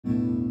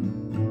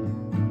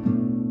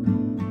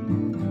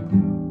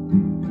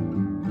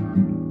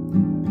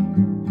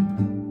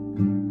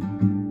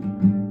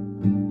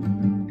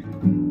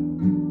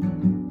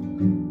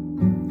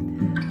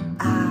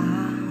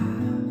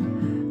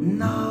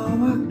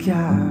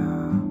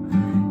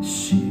girl,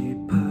 she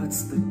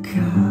puts the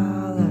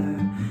color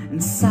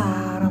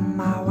inside of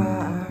my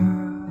world.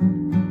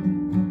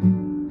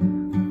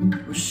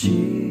 Well,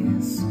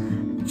 she's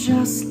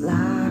just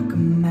like a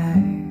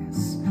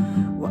maze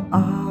where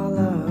all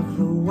of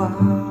the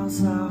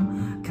walls are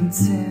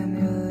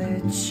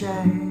continually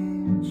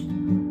changed.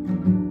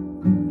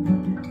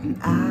 And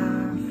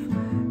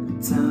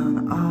I've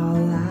done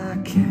all I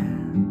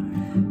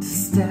can to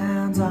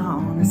stand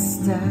on the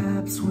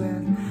steps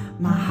with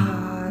my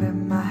heart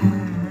in my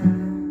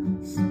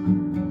hands.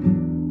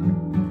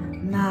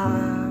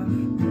 Now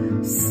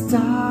I've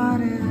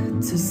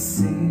started to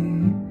see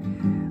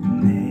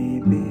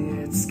maybe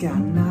it's got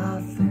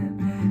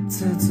nothing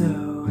to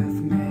do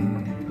with me.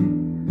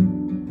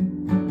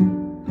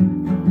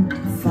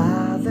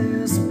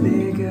 Father's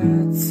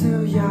bigger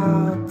to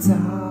your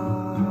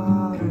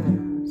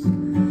daughters.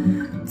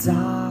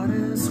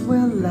 Daughters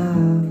will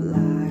love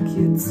like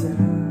you do.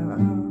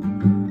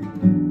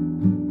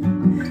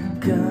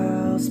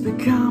 Girls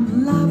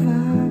become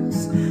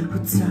lovers who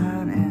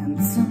turn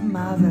into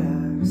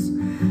mothers.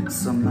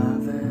 So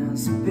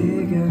mothers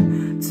bigger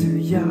to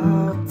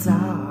your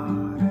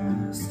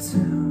daughters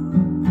too.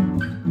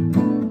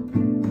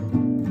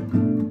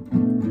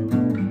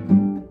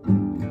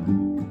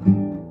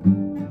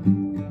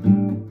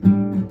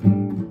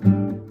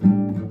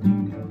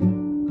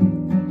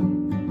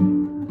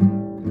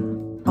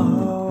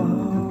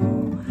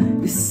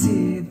 You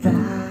see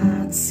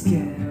that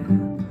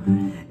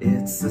skin,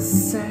 it's the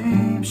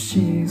same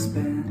she's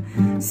been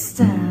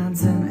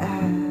standing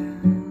in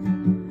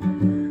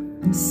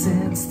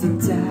since the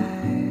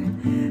day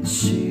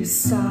she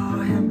saw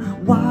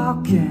him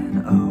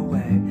walking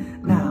away.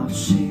 Now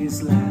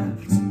she's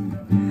left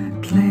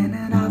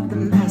cleaning up the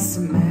mess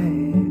he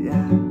made,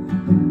 yeah.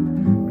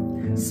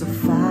 So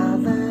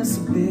father's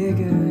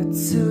bigger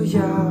to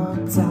your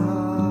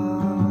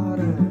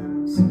daughters.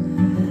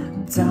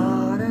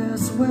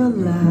 Daughters will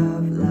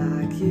love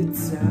like you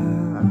do.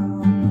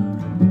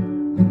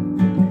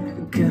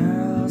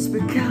 Girls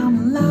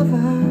become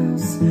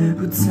lovers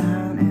who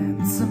turn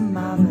into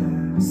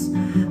mothers.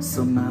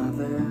 So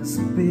mothers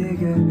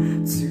bigger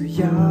to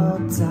your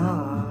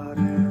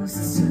daughters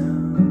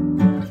too.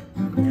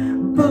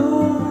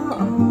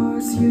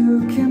 Boys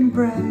you can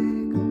break,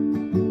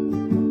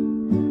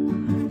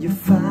 you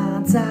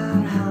find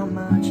out how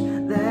much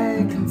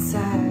they can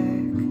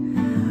take.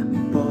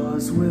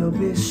 Boys will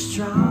be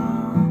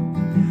strong,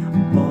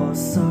 boys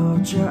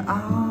soldier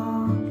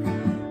on.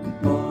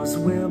 Boys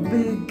will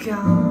be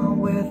gone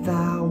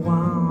without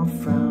one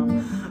from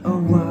a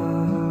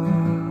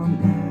woman's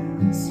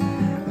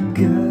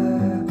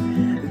good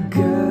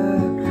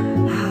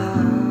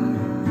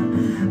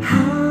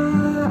heart,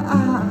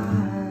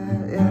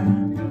 yeah.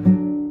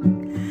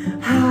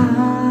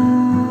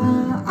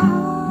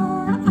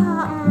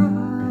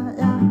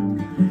 Yeah.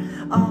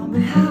 On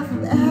behalf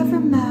of every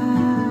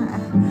man,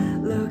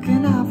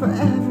 looking out for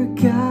every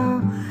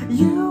girl,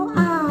 you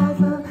are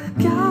the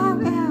girl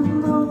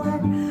in the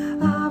way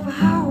of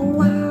how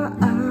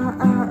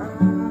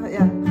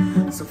yeah.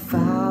 So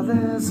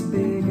father's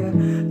bigger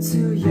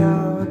to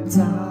your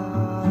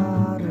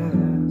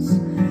daughters.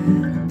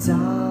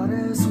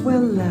 Daughters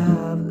will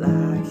love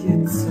like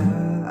you do.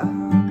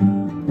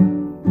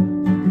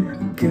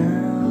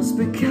 Girls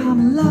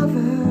become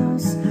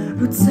lovers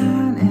who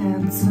turn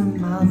into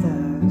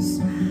mothers.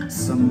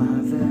 So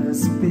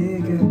mothers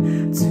bigger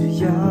to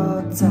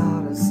your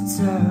daughters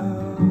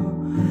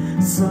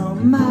too. So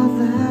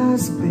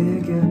mothers bigger